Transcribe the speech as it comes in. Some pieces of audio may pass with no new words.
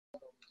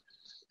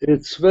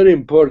it's very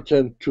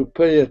important to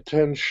pay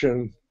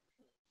attention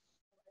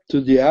to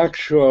the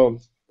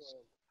actual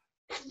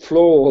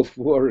flow of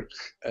work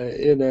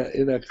in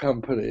a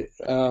company.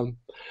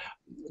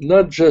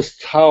 Not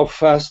just how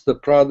fast the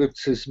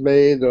product is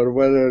made or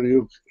whether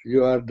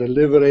you are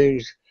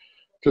delivering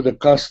to the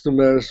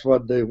customers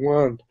what they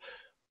want,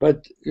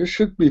 but you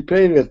should be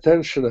paying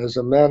attention as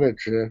a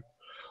manager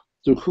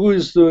to who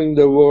is doing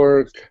the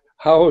work,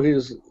 how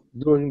he's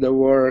doing the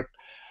work,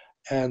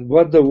 and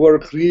what the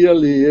work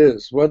really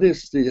is. What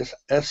is the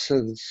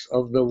essence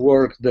of the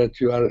work that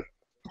you are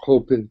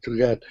hoping to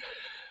get?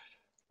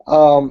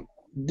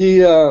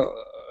 The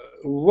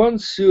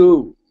Once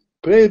you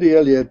pay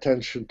really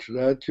attention to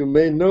that, you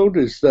may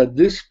notice that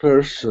this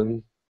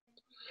person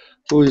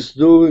who is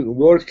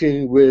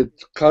working with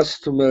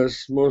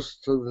customers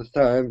most of the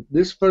time,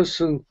 this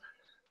person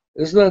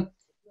is not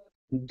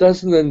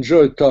doesn't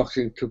enjoy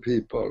talking to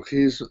people.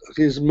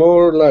 He's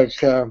more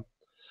like a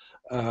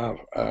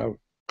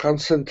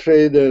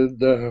concentrated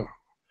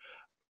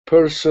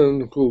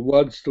person who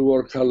wants to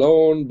work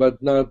alone, but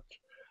not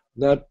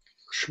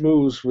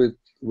schmooze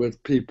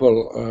with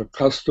people,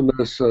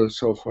 customers, or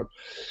so forth.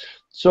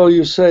 So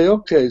you say,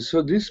 okay,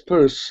 so this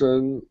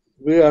person,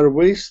 we are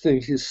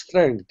wasting his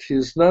strength.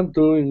 He's not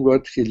doing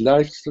what he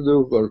likes to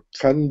do or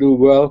can do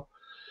well.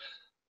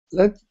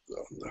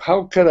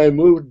 How can I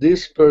move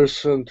this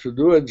person to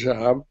do a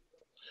job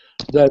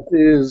that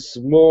is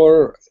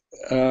more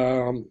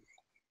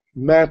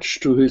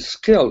matched to his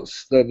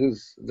skills?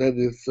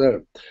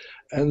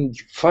 And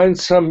find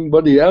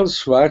somebody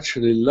else who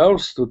actually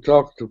loves to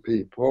talk to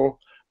people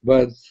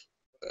but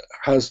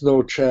has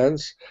no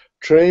chance.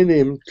 Train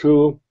him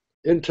to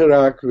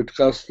interact with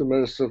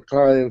customers or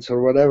clients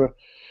or whatever,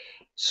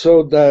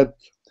 so that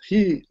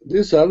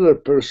this other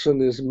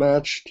person is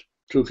matched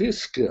to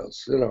his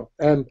skills,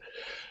 and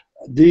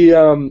the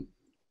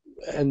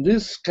and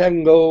this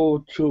can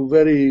go to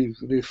very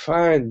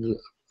refined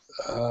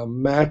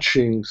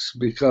matchings,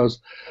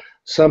 because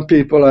some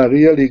people are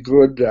really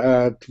good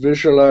at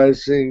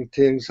visualizing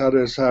things,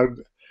 others are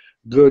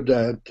good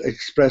at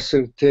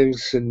expressing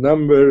things in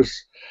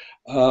numbers,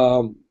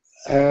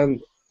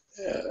 and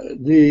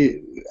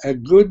a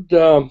good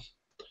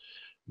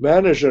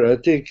manager, I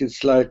think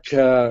it's like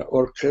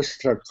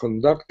orchestra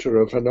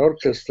conductor of an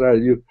orchestra.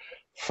 You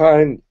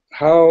find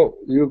how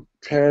you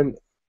can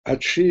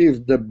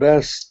achieve the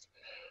best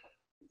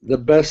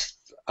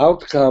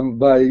outcome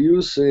by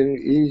using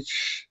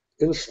each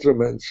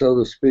instrument, so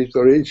to speak,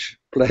 or each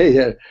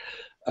player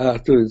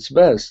to its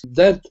best.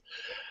 That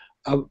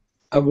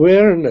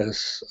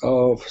awareness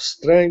of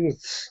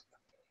strengths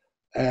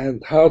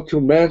and how to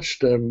match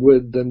them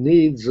with the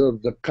needs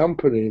of the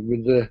company,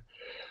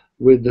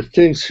 with the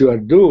things you are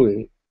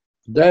doing,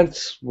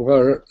 that's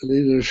where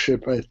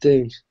leadership, I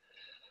think,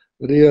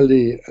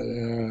 really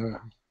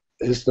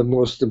is the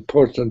most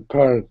important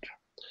part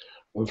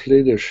of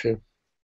leadership.